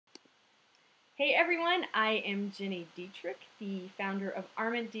Hey everyone, I am Gini Dietrich, the founder of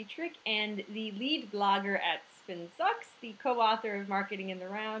Armand Dietrich and the lead blogger at Spin Sucks, the co-author of Marketing in the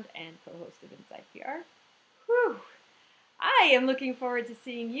Round and co-host of Inside PR. Whew! I am looking forward to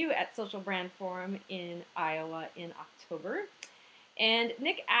seeing you at Social Brand Forum in Iowa in October. And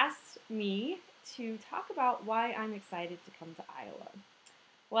Nick asked me to talk about why I'm excited to come to Iowa.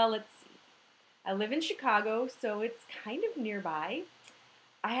 Well, let's see. I live in Chicago, so it's kind of nearby.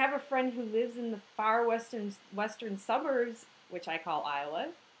 I have a friend who lives in the far western suburbs, which I call Iowa,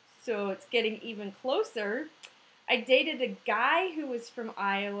 so it's getting even closer. I dated a guy who was from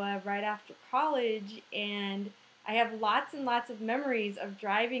Iowa right after college, and I have lots and lots of memories of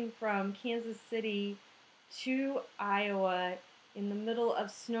driving from Kansas City to Iowa in the middle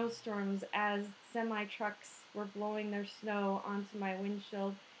of snowstorms as semi-trucks were blowing their snow onto my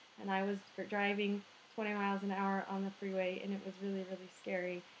windshield, and I was driving 20 miles an hour on the freeway, and it was really, really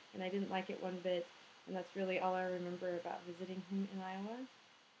scary, and I didn't like it one bit, and that's really all I remember about visiting him in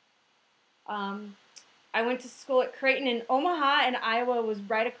Iowa. I went to school at Creighton in Omaha, and Iowa was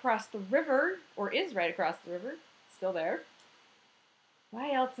right across the river, or is right across the river, still there.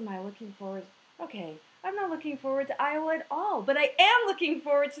 Why else am I looking forward? Okay, I'm not looking forward to Iowa at all, but I am looking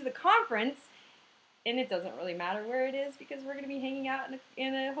forward to the conference. And it doesn't really matter where it is because we're going to be hanging out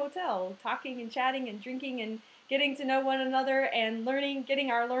in a hotel, talking and chatting and drinking and getting to know one another and learning, getting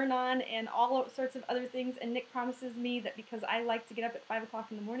our learn on and all sorts of other things. And Nick promises me that because I like to get up at 5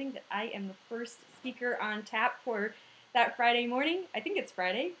 o'clock in the morning that I am the first speaker on tap for that Friday morning. I think it's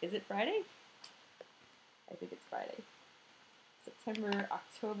Friday. Is it Friday? I think it's Friday. September,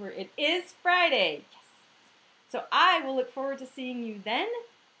 October. It is Friday. Yes. So I will look forward to seeing you then,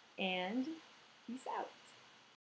 and peace out.